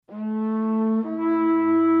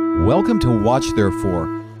Welcome to Watch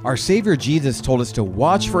Therefore. Our Savior Jesus told us to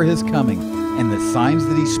watch for His coming, and the signs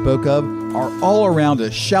that He spoke of are all around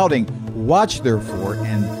us, shouting, "Watch therefore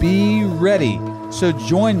and be ready." So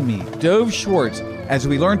join me, Dove Schwartz, as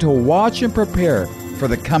we learn to watch and prepare for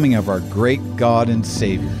the coming of our great God and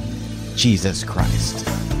Savior, Jesus Christ.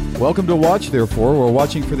 Welcome to Watch Therefore. We're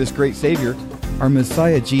watching for this great Savior, our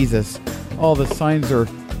Messiah Jesus. All the signs are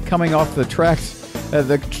coming off the tracks.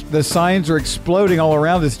 The signs are exploding all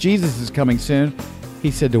around us. Jesus is coming soon. He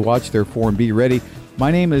said to watch therefore and be ready.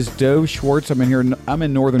 My name is Dove Schwartz. I'm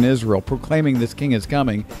in northern Israel, proclaiming this King is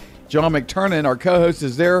coming. John McTernan, our co-host,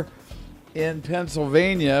 is there in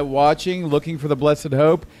Pennsylvania, watching, looking for the blessed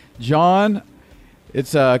hope. John,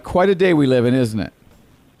 it's quite a day we live in, isn't it?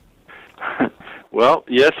 Well,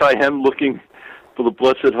 yes, I am looking for the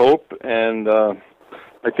blessed hope, and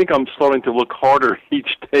I think I'm starting to look harder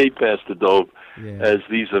each day, Pastor Dove, as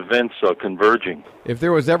these events are converging. If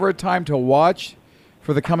there was ever a time to watch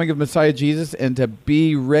for the coming of Messiah Jesus and to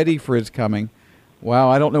be ready for His coming, wow,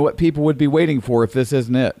 I don't know what people would be waiting for if this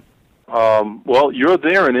isn't it. Well, you're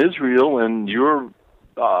there in Israel, and you're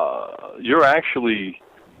actually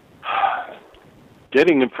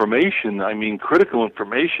getting information. I mean, critical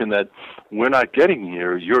information that we're not getting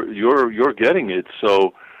here. You're getting it.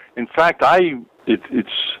 So, in fact, it's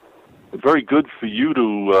very good for you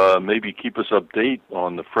to maybe keep us update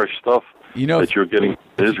on the fresh stuff that you're getting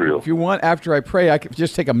in Israel. If you want, after I pray, I could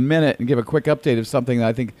just take a minute and give a quick update of something that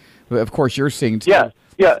I think, of course, you're seeing too.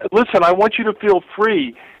 Yeah. Listen, I want you to feel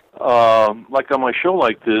free, like on my show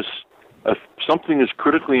like this, if something is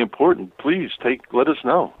critically important, please let us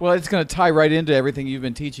know. Well, it's going to tie right into everything you've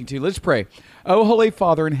been teaching too. Let's pray. Oh, Holy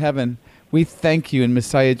Father in heaven, we thank you in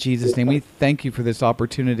Messiah Jesus' name. We thank you for this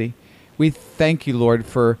opportunity. We thank you, Lord,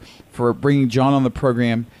 for bringing John on the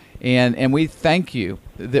program, and we thank you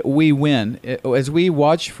that we win. As we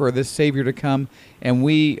watch for this Savior to come, and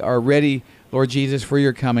we are ready, Lord Jesus, for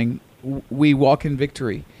your coming, we walk in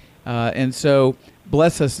victory. And so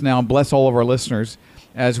bless us now, and bless all of our listeners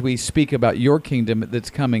as we speak about your kingdom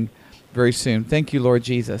that's coming very soon. Thank you, Lord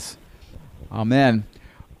Jesus. Amen.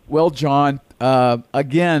 Well, John,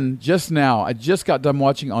 again, just now, I just got done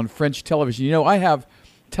watching on French television. You know, I have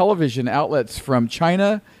television outlets from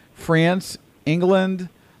China, France, England,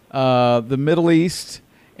 the Middle East,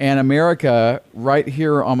 and America right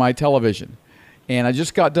here on my television. And I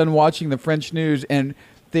just got done watching the French news, and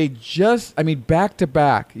they back to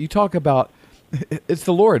back. You talk about, it's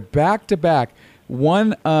the Lord, back to back.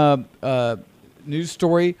 One news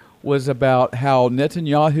story was about how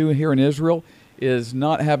Netanyahu here in Israel is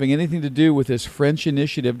not having anything to do with this French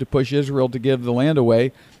initiative to push Israel to give the land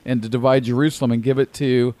away and to divide Jerusalem and give it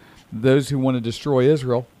to those who want to destroy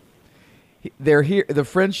Israel. They're here. The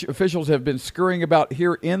French officials have been scurrying about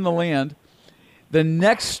here in the land. The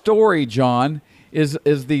next story, John, is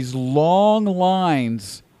these long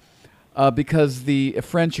lines because the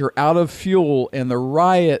French are out of fuel, and the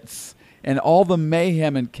riots and all the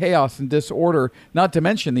mayhem and chaos and disorder, not to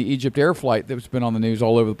mention the Egypt air flight that's been on the news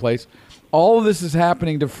all over the place. All of this is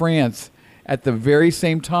happening to France at the very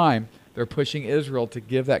same time they're pushing Israel to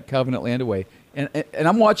give that covenant land away. And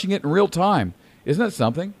I'm watching it in real time. Isn't that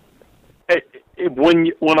something?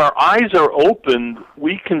 When our eyes are opened,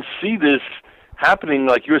 we can see this happening,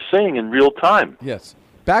 like you're saying, in real time. Yes.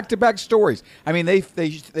 Back-to-back stories. I mean, they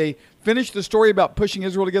finished the story about pushing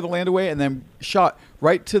Israel to give the land away and then shot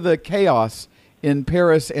right to the chaos in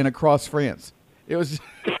Paris and across France. It was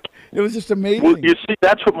just amazing. Well, you see,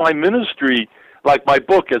 that's what my ministry, like my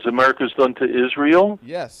book, As America's Done to Israel.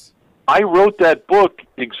 Yes. I wrote that book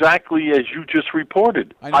exactly as you just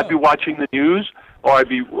reported. I'd be watching the news, or I'd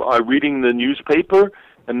be reading the newspaper,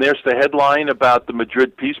 and there's the headline about the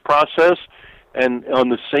Madrid peace process, and on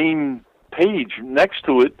the same page next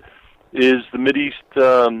to it is the Mideast,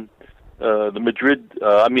 the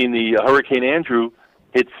Hurricane Andrew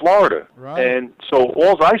hit Florida. Right. And so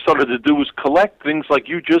all I started to do was collect things like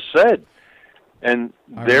you just said. And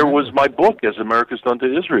there was my book, As America's Done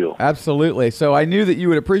to Israel. Absolutely. So I knew that you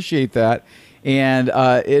would appreciate that. And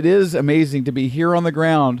it is amazing to be here on the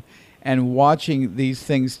ground and watching these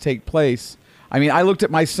things take place. I mean, I looked at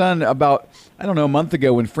my son about, a month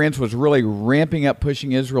ago when France was really ramping up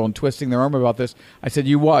pushing Israel and twisting their arm about this. I said,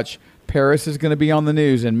 you watch, Paris is going to be on the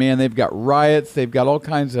news. And, man, they've got riots. They've got all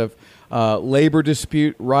kinds of labor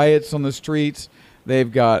dispute riots on the streets.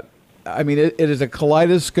 They've got, it is a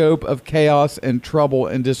kaleidoscope of chaos and trouble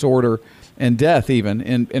and disorder and death even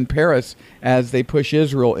in Paris as they push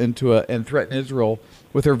Israel and threaten Israel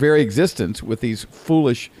with their very existence with these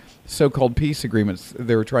foolish so-called peace agreements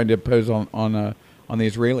they were trying to impose on the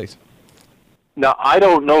Israelis. Now, I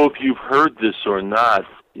don't know if you've heard this or not,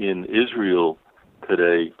 in Israel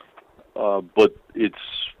today, but it's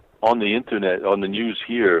on the internet, on the news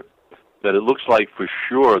here, that it looks like for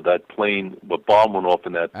sure that plane, the bomb went off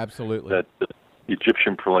in that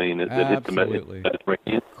Egyptian plane that hit the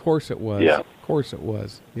Mediterranean. Of course it was. Yeah. Of course it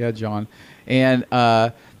was. Yeah, John. And,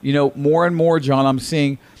 more and more, John, I'm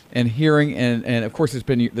seeing and hearing, and of course it's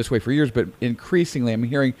been this way for years, but increasingly I'm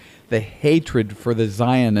hearing the hatred for the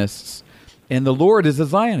Zionists. And the Lord is a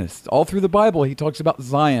Zionist. All through the Bible, he talks about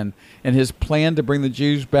Zion and his plan to bring the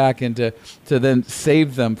Jews back and to then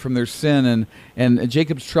save them from their sin and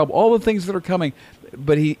Jacob's trouble, all the things that are coming.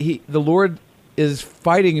 But the Lord is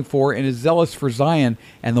fighting for and is zealous for Zion,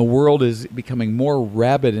 and the world is becoming more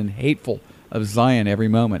rabid and hateful of Zion every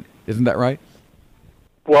moment. Isn't that right?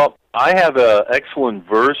 Well, I have an excellent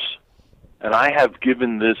verse, and I have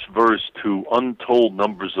given this verse to untold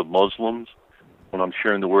numbers of Muslims when I'm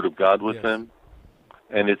sharing the Word of God with them.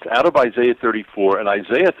 And it's out of Isaiah 34, and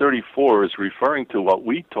Isaiah 34 is referring to what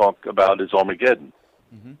we talk about as Armageddon.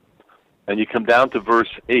 Mm-hmm. And you come down to verse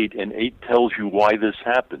 8, and 8 tells you why this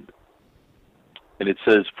happened. And it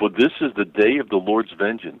says, "For this is the day of the Lord's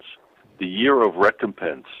vengeance, the year of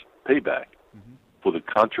recompense, payback, for the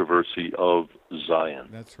controversy of Zion."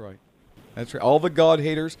 That's right. That's right. All the God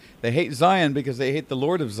haters, they hate Zion because they hate the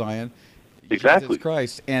Lord of Zion, exactly, Jesus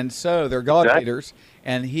Christ. And so they're God haters,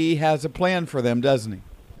 and he has a plan for them, doesn't he?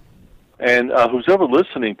 And who's ever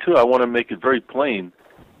listening, too, I want to make it very plain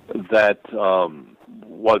that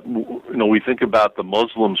we think about the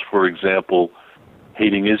Muslims, for example,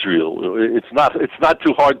 hating Israel. It's not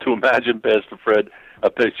too hard to imagine, Pastor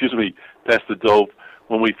Dove,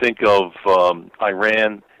 when we think of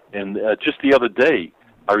Iran. And just the other day,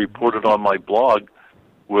 I reported on my blog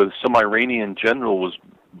where some Iranian general was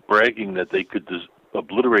bragging that they could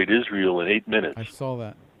obliterate Israel in 8 minutes. I saw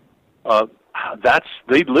that.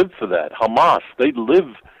 They live for that. Hamas, they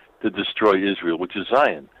live to destroy Israel, which is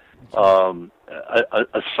Zion.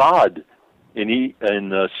 Assad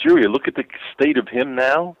in Syria, look at the state of him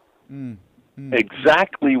now.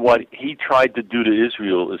 Exactly what he tried to do to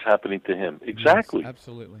Israel is happening to him. Exactly. Yes,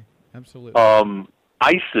 absolutely.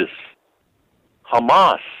 ISIS,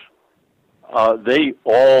 Hamas, they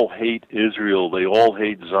all hate Israel. They all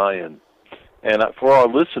hate Zion. And for our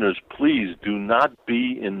listeners, please do not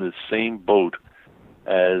be in the same boat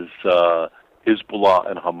as Hezbollah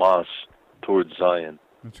and Hamas towards Zion.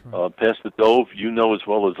 That's right. Pastor Dove, you know as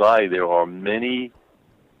well as I, there are many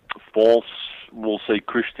false, we'll say,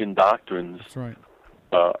 Christian doctrines. That's right.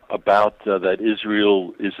 About that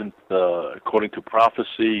Israel isn't, according to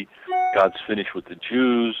prophecy, God's finished with the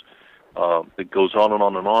Jews. It goes on and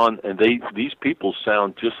on and on, and these people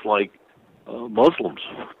sound just like Muslims.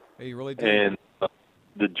 They really do. And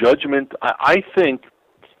the judgment, I think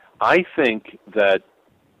that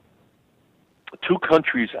two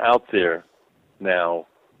countries out there now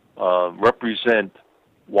represent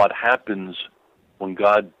what happens when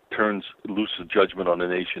God turns loose a judgment on a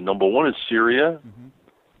nation. Number one is Syria. Mm-hmm.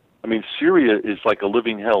 I mean, Syria is like a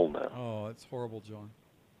living hell now. Oh, it's horrible, John.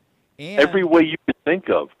 And every way you can think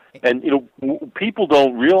of. And, people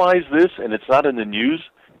don't realize this, and it's not in the news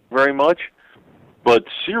very much, but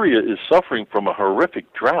Syria is suffering from a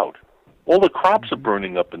horrific drought. All the crops are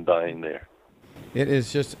burning up and dying there. It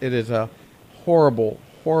is a horrible,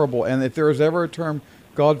 and if there was ever a term,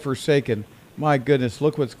 God-forsaken, my goodness,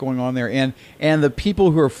 look what's going on there. And the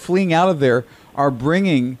people who are fleeing out of there are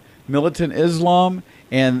bringing militant Islam,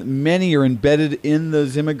 and many are embedded in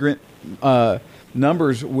those immigrant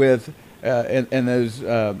numbers with, and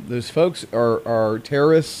those folks are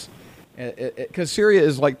terrorists, because Syria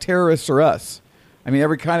is like terrorists or us. I mean,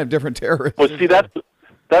 every kind of different terrorist. Well, see, that's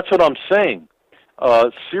what I'm saying.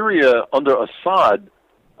 Syria under Assad,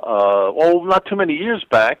 not too many years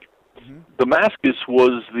back, Damascus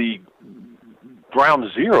was the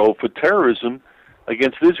ground zero for terrorism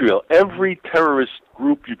against Israel. Every terrorist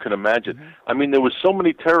group you can imagine. I mean, there were so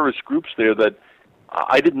many terrorist groups there that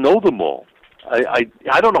I didn't know them all. I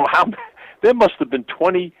don't know how. There must have been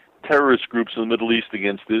 20 terrorist groups in the Middle East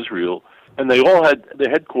against Israel, and they all had their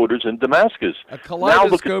headquarters in Damascus. A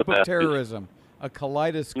kaleidoscope of terrorism. A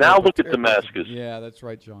kaleidoscope. Now look at Damascus. Yeah, that's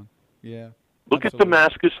right, John. Yeah. Look at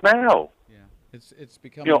Damascus now. Yeah, it's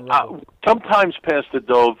becoming. Sometimes, Pastor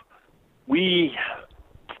Dove,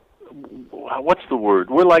 what's the word?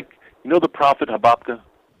 We're like, the prophet Habakkuk.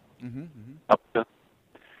 Habakkuk.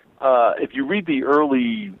 If you read the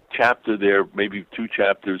early chapter there, maybe 2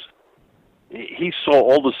 chapters, he saw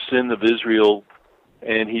all the sin of Israel,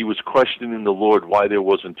 and he was questioning the Lord why there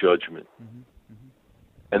wasn't judgment.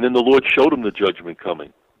 And then the Lord showed him the judgment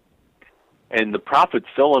coming. And the prophet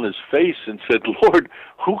fell on his face and said, Lord,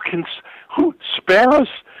 who spare us?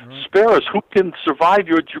 Right. Spare us. Who can survive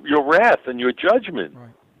your wrath and your judgment? Right.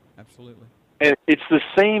 Absolutely. And it's the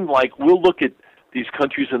same, like we'll look at these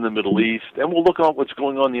countries in the Middle East, and we'll look at what's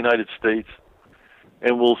going on in the United States,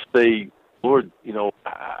 and we'll say, Lord,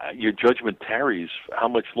 your judgment tarries. How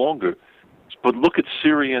much longer? But look at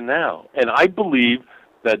Syria now. And I believe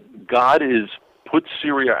that God has put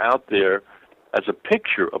Syria out there as a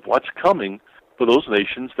picture of what's coming for those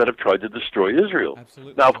nations that have tried to destroy Israel.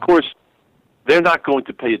 Absolutely. Now, of course, they're not going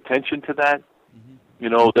to pay attention to that.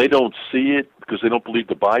 Mm-hmm. They don't see it because they don't believe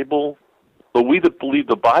the Bible. But we that believe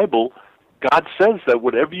the Bible, God says that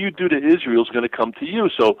whatever you do to Israel is going to come to you.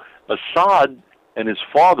 So Assad and his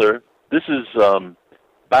father, this is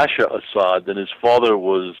Bashar Assad, and his father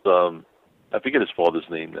was, I forget his father's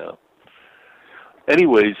name now.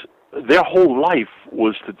 Anyways, their whole life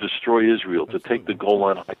was to destroy Israel, to take the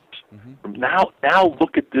Golan Heights. Mm-hmm. Now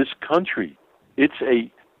look at this country. It's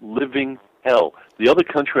a living hell. The other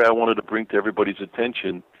country I wanted to bring to everybody's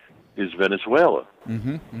attention is Venezuela.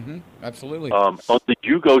 Mm-hmm. Mm-hmm. Absolutely. Under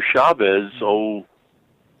Hugo Chavez,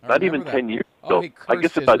 not even 10 years ago. I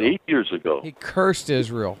guess about Israel. 8 years ago. He cursed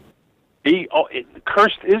Israel. He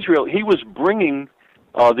cursed Israel. He was bringing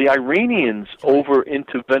the Iranians over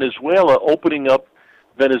into Venezuela, opening up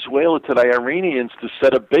Venezuela to the Iranians to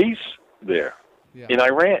set a base there in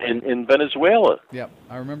Iran, in Venezuela. Yep,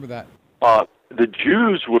 I remember that. The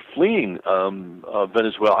Jews were fleeing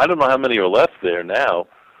Venezuela. I don't know how many are left there now,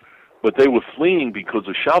 but they were fleeing because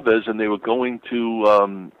of Chavez, and they were going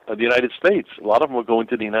to the United States. A lot of them were going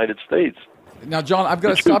to the United States. Now, John, I've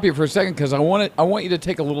got to stop you for a second because I want you to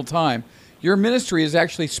take a little time. Your ministry is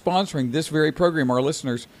actually sponsoring this very program our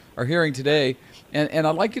listeners are hearing today, and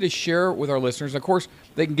I'd like you to share with our listeners. Of course,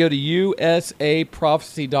 they can go to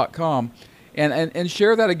usaprophecy.com and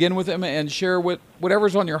share that again with them and share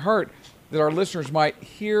whatever's on your heart that our listeners might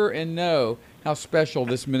hear and know how special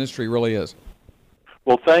this ministry really is.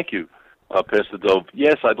 Well, thank you, Pastor Dove.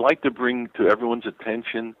 Yes, I'd like to bring to everyone's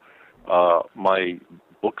attention my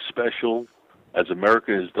book special, As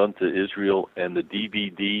America Has Done to Israel, and the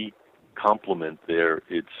DVD complement there.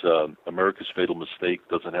 It's America's Fatal Mistake.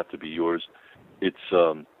 Doesn't have to be yours. It's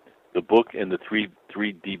the book and the three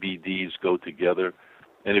DVDs go together.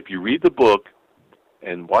 And if you read the book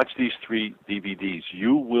and watch these 3 DVDs,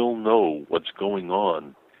 you will know what's going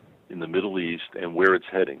on in the Middle East and where it's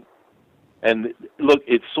heading. And look,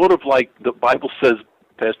 it's sort of like the Bible says,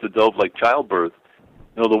 Pastor Dove, like childbirth.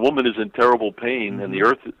 The woman is in terrible pain, mm-hmm.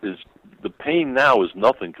 and the pain now is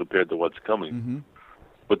nothing compared to what's coming. Mm-hmm.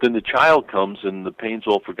 But then the child comes, and the pain's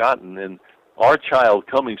all forgotten. And our child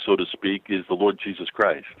coming, so to speak, is the Lord Jesus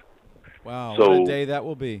Christ. Wow, what a day that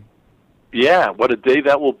will be. Yeah, what a day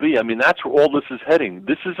that will be. I mean, that's where all this is heading.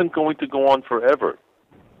 This isn't going to go on forever.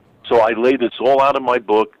 So I lay this all out in my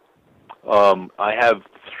book. I have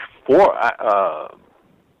 4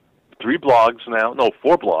 blogs now. No,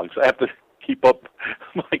 4 blogs. I have to keep up.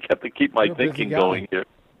 I have to keep my thinking going here.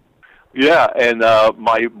 Yeah, and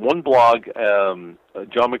my one blog, John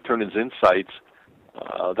McTernan's Insights,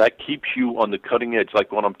 that keeps you on the cutting edge.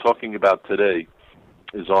 Like what I'm talking about today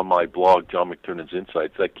is on my blog, John McTernan's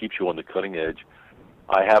Insights. That keeps you on the cutting edge.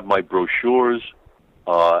 I have my brochures.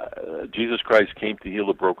 Jesus Christ Came to Heal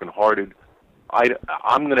the Brokenhearted.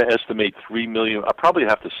 I'm going to estimate 3 million. I probably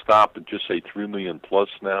have to stop and just say 3 million plus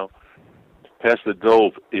now. Pastor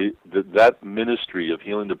Dove, that ministry of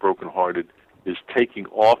healing the brokenhearted is taking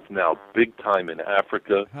off now big time in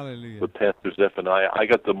Africa. Hallelujah. With Pastor Zephaniah. I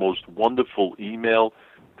got the most wonderful email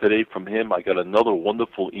today from him. I got another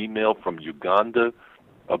wonderful email from Uganda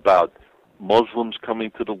about Muslims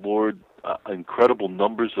coming to the Lord, incredible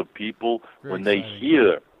numbers of people. When they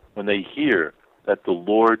hear that the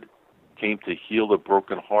Lord came to heal the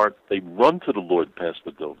broken heart, they run to the Lord,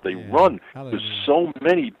 Pastor Dove. They run. Hallelujah. Because so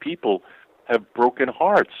many people have broken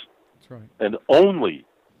hearts. That's right. And only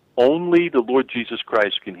the Lord Jesus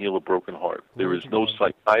Christ can heal a broken heart. There is no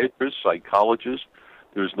psychiatrist, psychologist.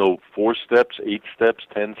 There's no 4 steps, 8 steps,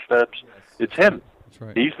 10 steps. Yes, it's him. That's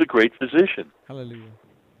right. He's the great physician. Hallelujah.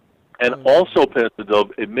 And also, Pastor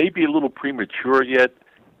Dove, it may be a little premature yet,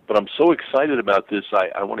 but I'm so excited about this.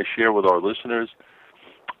 I want to share with our listeners.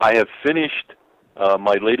 I have finished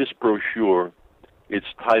my latest brochure. It's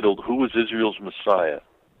titled, Who is Israel's Messiah?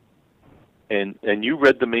 And you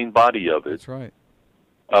read the main body of it. That's right.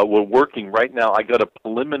 We're working right now. I got a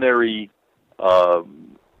preliminary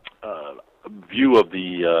view of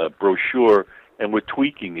the brochure, and we're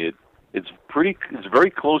tweaking it. It's very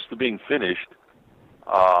close to being finished.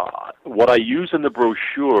 What I use in the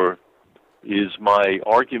brochure is my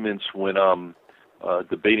arguments when I'm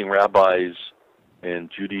debating rabbis and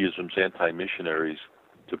Judaism's anti-missionaries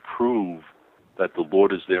to prove that the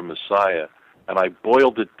Lord is their Messiah. And I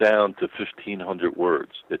boiled it down to 1,500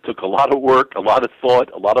 words. It took a lot of work, a lot of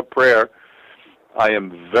thought, a lot of prayer. I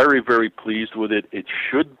am very, very pleased with it. It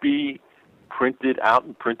should be printed out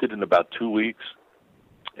and printed in about 2 weeks,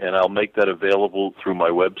 and I'll make that available through my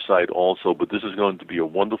website also. But this is going to be a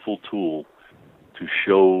wonderful tool to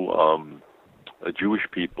show Jewish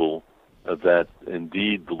people that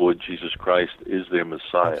indeed the Lord Jesus Christ is their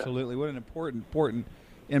Messiah. Absolutely. What an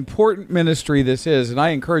important ministry this is, and I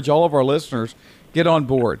encourage all of our listeners, get on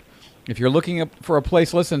board. If you're looking for a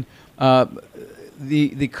place, listen,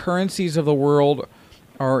 the currencies of the world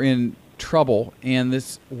are in trouble, and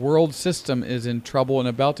this world system is in trouble and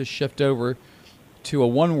about to shift over to a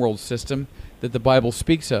one world system that the Bible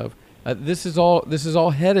speaks of. This is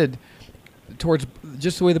all headed towards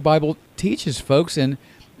just the way the Bible teaches, folks, and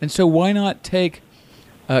so why not take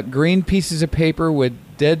green pieces of paper with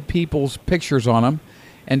dead people's pictures on them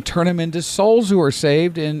and turn them into souls who are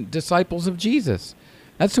saved and disciples of Jesus?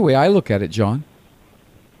 That's the way I look at it, John.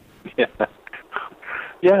 Yeah.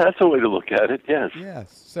 Yeah, that's a way to look at it, yes.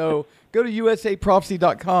 Yes. So go to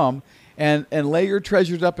usaprophecy.com and lay your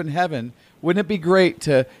treasures up in heaven. Wouldn't it be great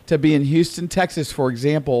to be in Houston, Texas, for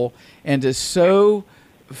example, and to sow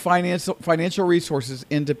financial resources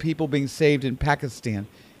into people being saved in Pakistan,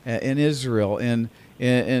 in Israel, in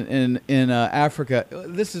Africa?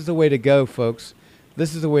 This is the way to go, folks.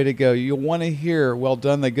 This is the way to go. You'll want to hear, "Well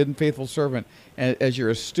done, thy good and faithful servant," as you're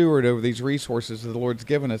a steward over these resources that the Lord's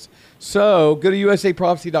given us. So go to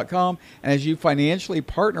usaprophecy.com, and as you financially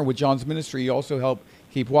partner with John's ministry, you also help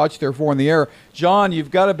keep Watch Therefore in the air. John,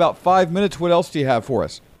 you've got about 5 minutes. What else do you have for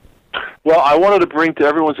us? Well, I wanted to bring to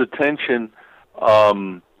everyone's attention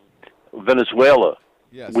Venezuela,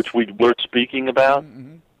 yes, which we were speaking about.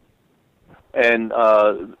 Mm-hmm. And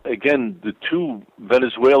again, the two,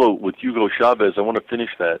 Venezuela with Hugo Chavez, I want to finish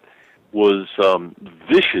that, was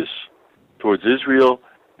vicious towards Israel.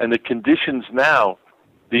 And the conditions now,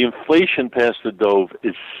 the inflation, Pastor Dove,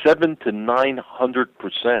 is 700% to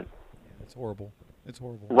 900%. It's horrible. It's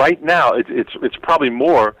horrible. Right now, it's probably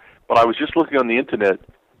more, but I was just looking on the internet.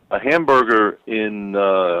 A hamburger in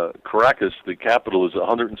Caracas, the capital, is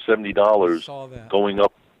 $170, going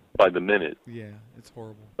up by the minute. Yeah, it's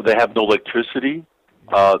horrible. They have no electricity.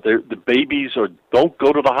 The babies don't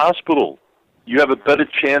go to the hospital. You have a better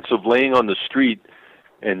chance of laying on the street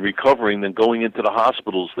and recovering than going into the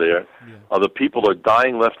hospitals there. Yeah. The people are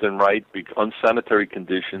dying left and right because unsanitary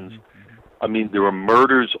conditions. Mm-hmm. I mean, there are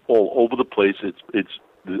murders all over the place. It's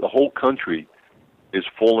the whole country is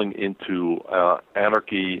falling into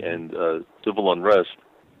anarchy and civil unrest.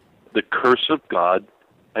 The curse of God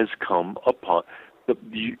has come upon.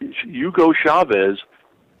 Hugo Chavez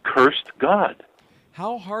cursed God.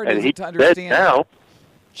 How hard is it to understand? Now,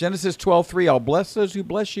 Genesis 12:3, I'll bless those who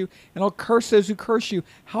bless you, and I'll curse those who curse you.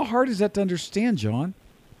 How hard is that to understand, John?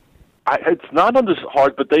 It's not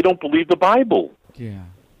hard, but they don't believe the Bible. Yeah.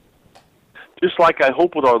 Just like I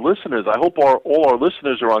hope with our listeners, I hope all our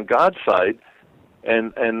listeners are on God's side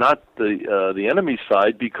and not the enemy's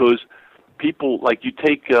side, because people, like you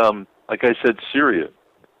take, like I said, Syria,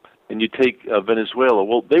 and you take Venezuela.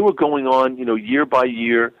 Well, they were going on, year by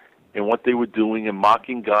year in what they were doing and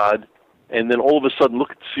mocking God. And then all of a sudden,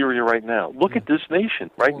 look at Syria right now. Look at this nation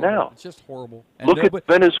right now. It's just horrible. And look at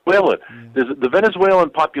Venezuela. Yeah. The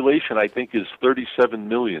Venezuelan population, I think, is 37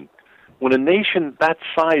 million. When a nation that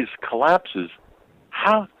size collapses,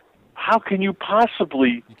 how can you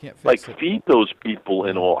possibly feed those people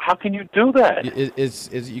and all? How can you do that?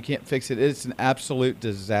 You can't fix it. It's an absolute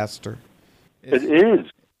disaster. It is.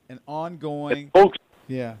 An ongoing. And folks,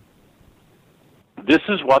 yeah. This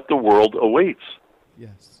is what the world awaits.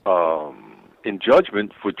 Yes. In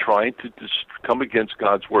judgment for trying to come against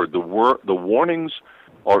God's word. The warnings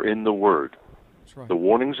are in the word. That's right. The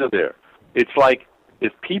warnings are there. It's like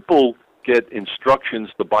if people get instructions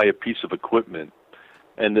to buy a piece of equipment,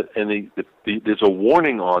 and there's a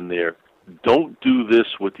warning on there, don't do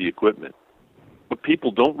this with the equipment. But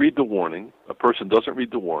people don't read the warning. A person doesn't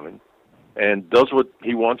read the warning and does what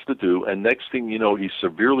he wants to do, and next thing you know, he's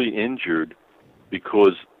severely injured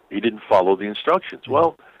because he didn't follow the instructions. Yeah.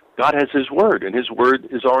 Well, God has His Word, and His Word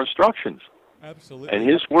is our instructions. Absolutely. And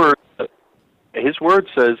His Word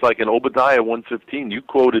says, like in Obadiah 1:15, you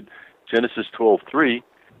quoted Genesis 12:3,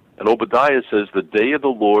 and Obadiah says, the day of the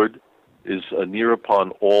Lord is near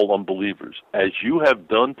upon all unbelievers. As you have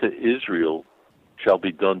done to Israel shall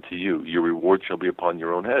be done to you. Your reward shall be upon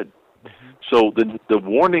your own head. Mm-hmm. So the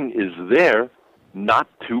warning is there not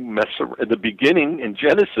to mess around. In the beginning, in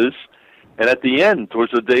Genesis, And at the end,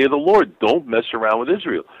 towards the day of the Lord, don't mess around with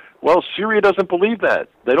Israel. Well, Syria doesn't believe that.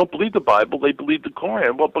 They don't believe the Bible. They believe the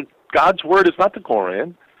Koran. Well, but God's Word is not the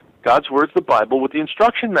Koran. God's Word is the Bible with the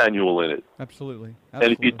instruction manual in it. Absolutely. And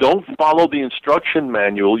if you don't follow the instruction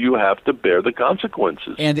manual, you have to bear the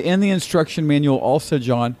consequences. And in the instruction manual also,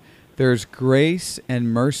 John, there's grace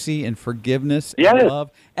and mercy and forgiveness and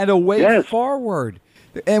love and a way forward.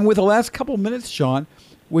 And with the last couple minutes, John,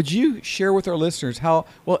 would you share with our listeners how,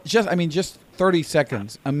 just 30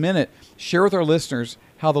 seconds, a minute, share with our listeners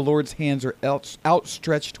how the Lord's hands are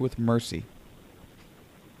outstretched with mercy?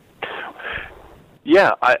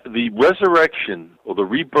 Yeah, the resurrection or the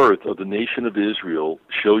rebirth of the nation of Israel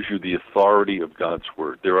shows you the authority of God's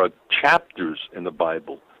Word. There are chapters in the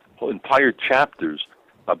Bible, entire chapters,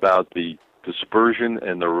 about the dispersion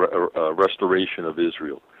and the restoration of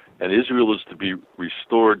Israel. And Israel is to be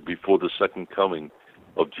restored before the second coming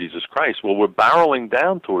of Jesus Christ. Well, we're barreling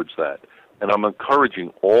down towards that. And I'm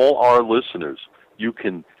encouraging all our listeners, you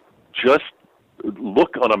can just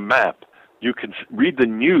look on a map. You can read the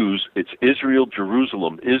news. It's Israel,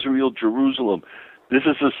 Jerusalem, Israel, Jerusalem. This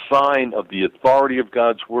is a sign of the authority of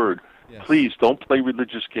God's Word. Yes. Please don't play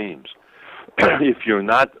religious games. If you're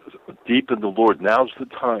not deep in the Lord, now's the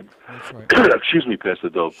time. That's right. Excuse me, Pastor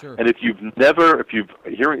Dove. Sure. And if you're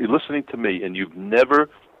listening to me and you've never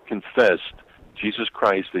confessed Jesus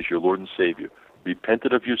Christ as your Lord and Savior,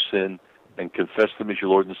 repented of your sin, and confessed Him as your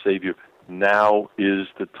Lord and Savior, now is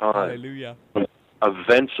the time. Hallelujah.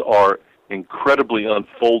 Events are incredibly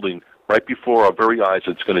unfolding right before our very eyes.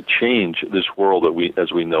 It's going to change this world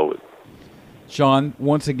as we know it. John,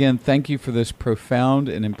 once again, thank you for this profound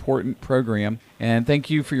and important program, and thank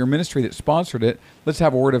you for your ministry that sponsored it. Let's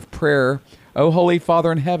have a word of prayer. Oh, Holy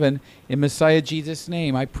Father in heaven, in Messiah Jesus'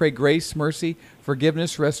 name, I pray grace, mercy,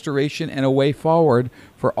 forgiveness, restoration, and a way forward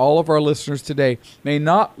for all of our listeners today. May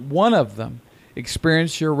not one of them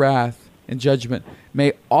experience your wrath and judgment.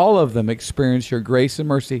 May all of them experience your grace and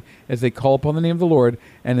mercy as they call upon the name of the Lord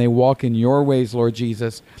and they walk in your ways, Lord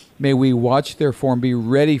Jesus. May we watch, therefore, and be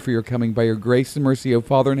ready for your coming by your grace and mercy, O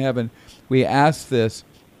Father in heaven. We ask this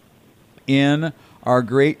in our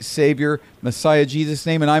great Savior, Messiah Jesus'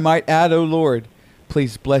 name. And I might add, O Lord,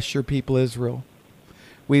 please bless your people Israel.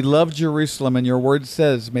 We love Jerusalem, and your word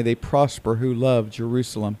says, may they prosper who love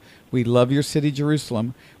Jerusalem. We love your city,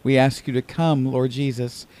 Jerusalem. We ask you to come, Lord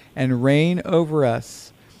Jesus, and reign over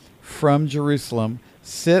us from Jerusalem.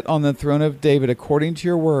 Sit on the throne of David according to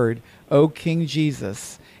your word, O King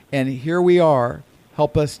Jesus. And here we are.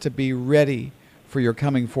 Help us to be ready for your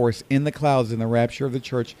coming for us in the clouds in the rapture of the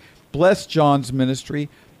church. Bless John's ministry.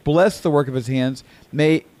 Bless the work of his hands.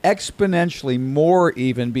 May exponentially more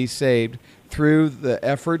even be saved through the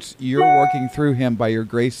efforts you're working through him by your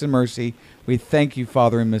grace and mercy. We thank you,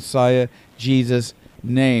 Father, in Messiah Jesus'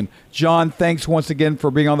 name. John, thanks once again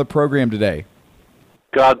for being on the program today.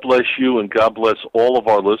 God bless you, and God bless all of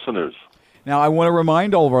our listeners. Now, I want to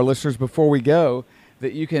remind all of our listeners before we go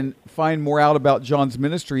that you can find more out about John's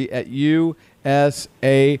ministry at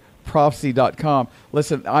usaprophecy.com.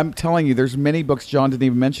 Listen, I'm telling you, there's many books John didn't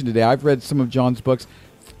even mention today. I've read some of John's books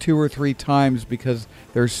 2 or 3 times because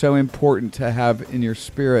they're so important to have in your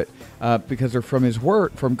spirit because they're from his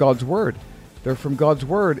word, from God's word. They're from God's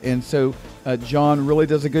word. And so John really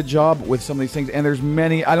does a good job with some of these things. And there's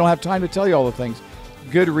many, I don't have time to tell you all the things,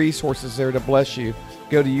 good resources there to bless you.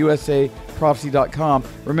 Go to usaprophecy.com.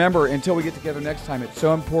 Remember, until we get together next time, it's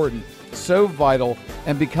so important, so vital,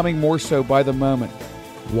 and becoming more so by the moment.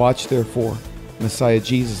 Watch, therefore, Messiah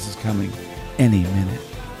Jesus is coming any minute.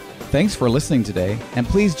 Thanks for listening today, and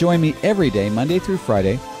please join me every day, Monday through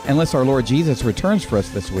Friday, unless our Lord Jesus returns for us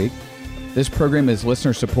this week. This program is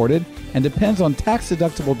listener-supported and depends on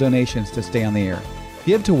tax-deductible donations to stay on the air.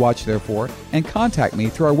 Give to Watch Therefore and contact me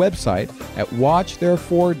through our website at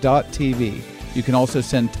watchtherefore.tv. You can also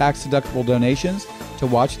send tax-deductible donations to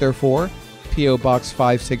Watch Therefore, P.O. Box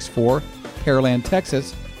 564, Pearland,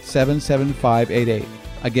 Texas 77588.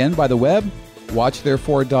 Again, by the web,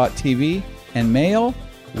 watchtherefore.tv, and mail,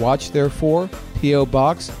 Watch Therefore, P.O.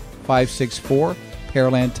 Box 564,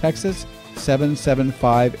 Pearland, Texas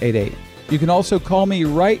 77588. You can also call me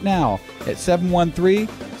right now at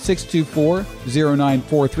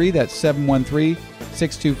 713-624-0943. That's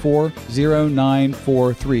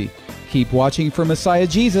 713-624-0943. Keep watching for Messiah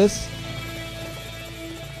Jesus.